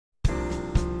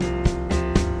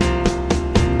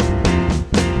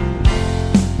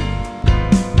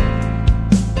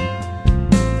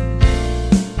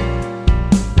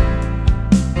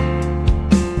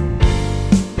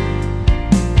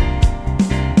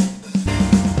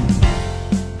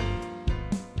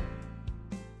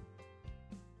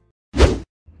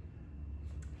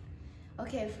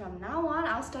Okay, from now on,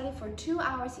 I'll study for 2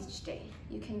 hours each day.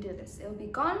 You can do this. It'll be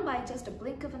gone by just a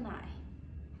blink of an eye.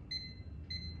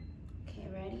 Okay,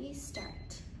 ready?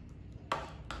 Start.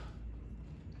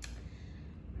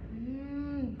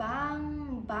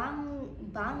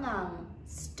 Bangang,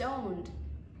 stoned.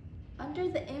 Under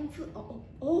the influence.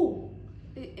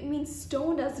 It means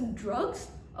stoned as in drugs?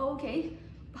 Oh, okay.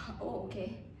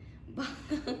 Okay.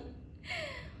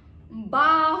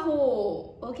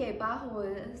 Baho. Okay, baho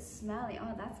is smelly.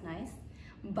 Oh, that's nice.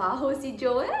 Baho si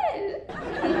Joel.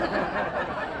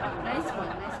 Nice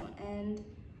one. And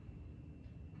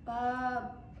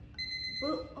oh,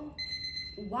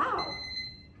 wow.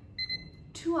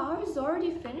 2 hours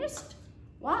already finished?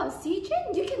 Wow,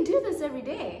 Sijin, you can do this every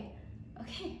day.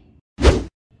 Okay.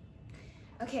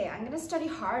 Okay, I'm gonna study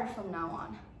hard from now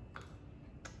on.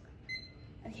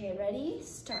 Okay, ready?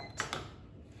 Start.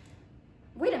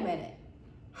 Wait a minute.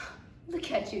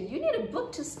 Look at you. You need a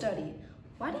book to study.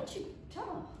 Why didn't you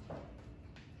tell?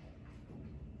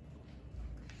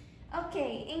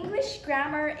 Okay, English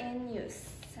grammar in use.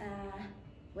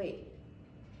 Wait.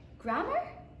 Grammar?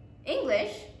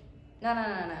 English? No.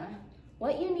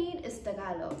 What you need is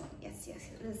Tagalog. Yes,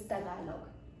 it's Tagalog.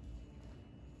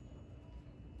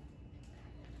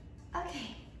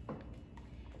 Okay.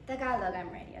 Tagalog, I'm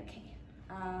ready. Okay.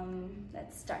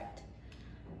 Let's start.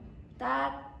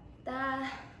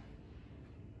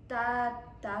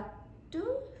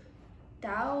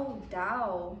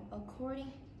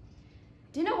 According.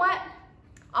 Do you know what?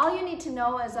 All you need to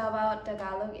know is about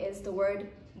Tagalog is the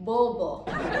word bobo.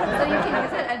 So you can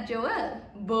use it as Joel.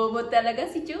 Bobo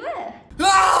talaga si Joel.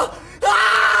 Ha!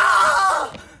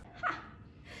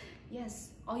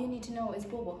 Yes, all you need to know is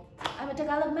bobo. I'm a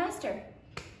Tagalog master.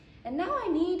 And now I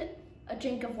need a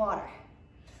drink of water.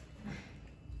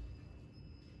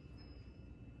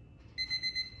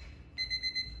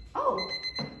 Oh,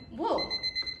 whoa.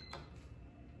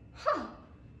 Huh.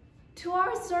 2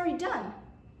 hours is already done.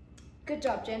 Good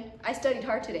job, Jin. I studied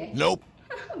hard today. Nope.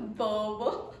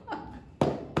 Bobo.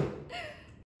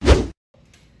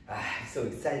 I'm so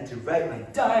excited to write my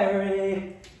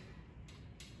diary.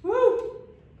 Woo!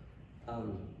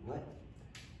 What?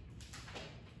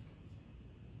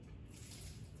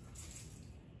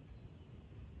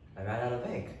 I ran out of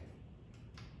ink.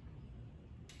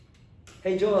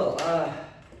 Hey Joel,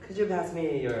 could you pass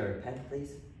me your pen,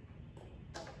 please?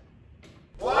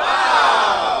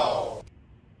 Wow!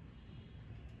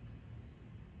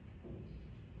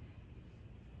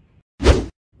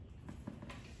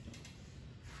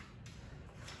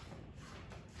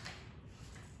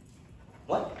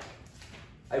 What?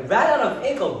 I ran out of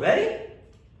ink already?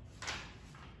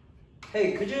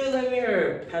 Hey, could you lend me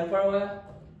your pen for a while?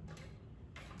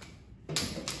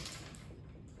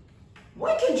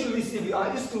 Why can't you receive it?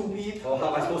 Are you stupid? Oh, how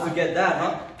am I supposed to get that,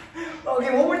 huh?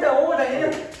 Okay, one more time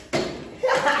here.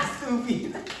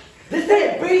 Stupid. This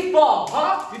ain't baseball,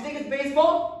 huh? You think it's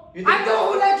baseball? You think I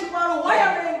know who let you borrow. Why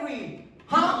are you angry?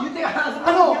 Huh? You think I'm supposed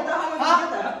to get that? How am I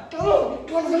supposed to get that? Come on.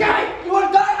 You want to die? You want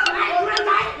to die? You want to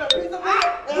die? You want to die?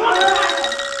 You want to die?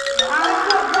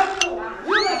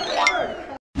 You like forever.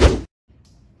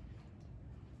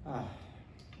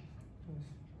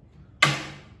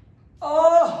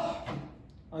 Oh,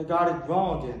 I got it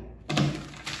wrong again.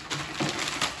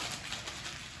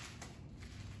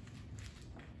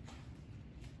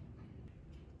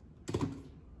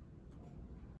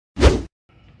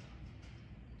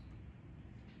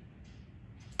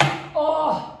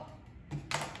 Oh,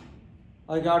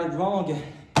 I got it wrong again.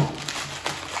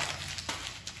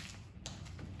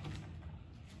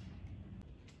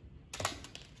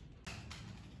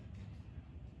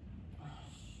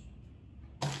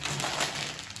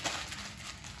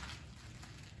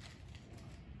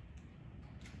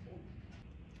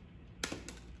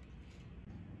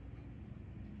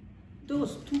 That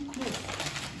was too close.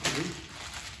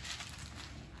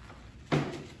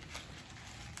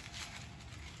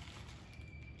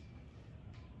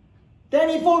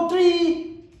 Danny for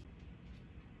 3.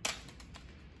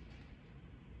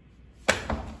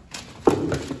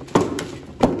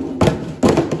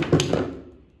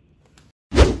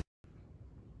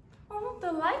 Oh,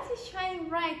 the light is shining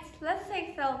bright. Let's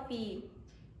take selfie.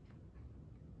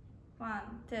 1,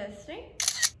 2, 3.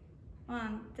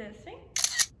 1, 2, 3.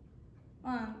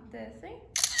 1, 2, 3.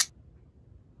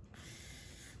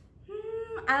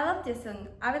 I love this one.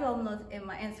 I will upload it in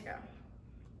my Instagram.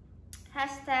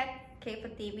 Hashtag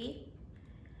K4TV.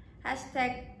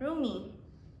 Hashtag Rumi.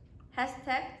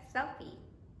 Hashtag selfie.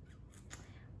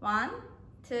 1,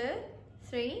 2,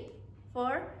 3,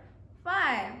 4,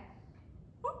 5.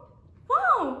 Oh,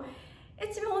 wow!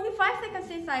 It's been only 5 seconds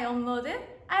since I uploaded.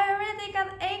 I already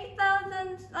got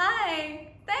 8,000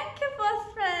 likes. Thank you, best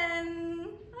friend.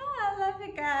 Oh, I love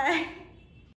you guys.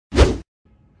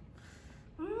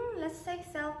 Let's take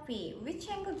selfie. Which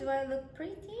angle do I look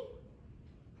pretty?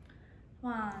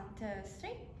 1, 2, 3.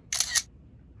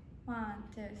 1,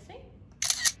 2, 3.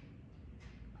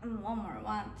 One more.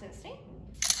 1, 2, 3.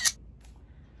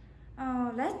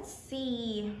 Oh, let's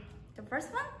see. The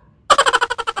first one.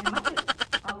 Am I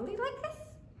ugly like this?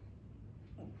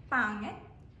 Bang it.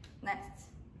 Next.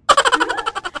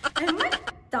 Am I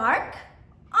dark?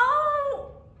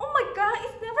 Oh my god,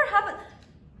 it's never happened.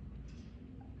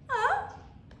 Huh?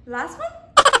 Last one?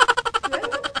 Do I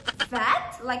look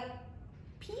fat? Like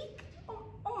peak?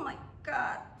 Oh my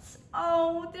god.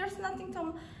 Oh, there's nothing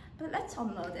to. But let's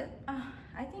upload it.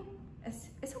 I think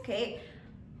it's okay.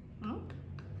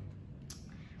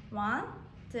 1,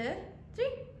 2, 3.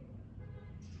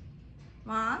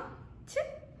 1, 2.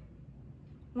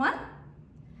 1.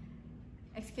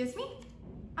 Excuse me?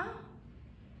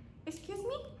 Excuse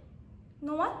me?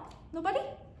 No one? Nobody?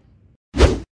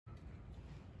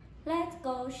 Let's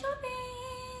go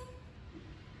shopping.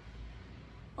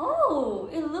 Oh,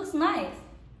 it looks nice.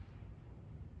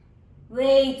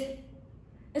 Wait,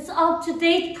 it's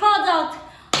up-to-date product.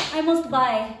 I must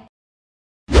buy.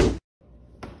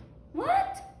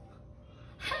 What?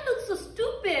 I look so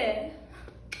stupid.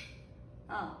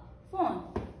 Phone.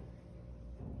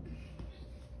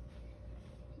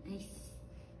 Nice.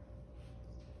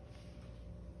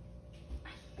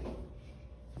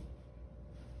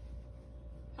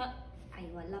 Ay,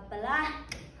 wala pala.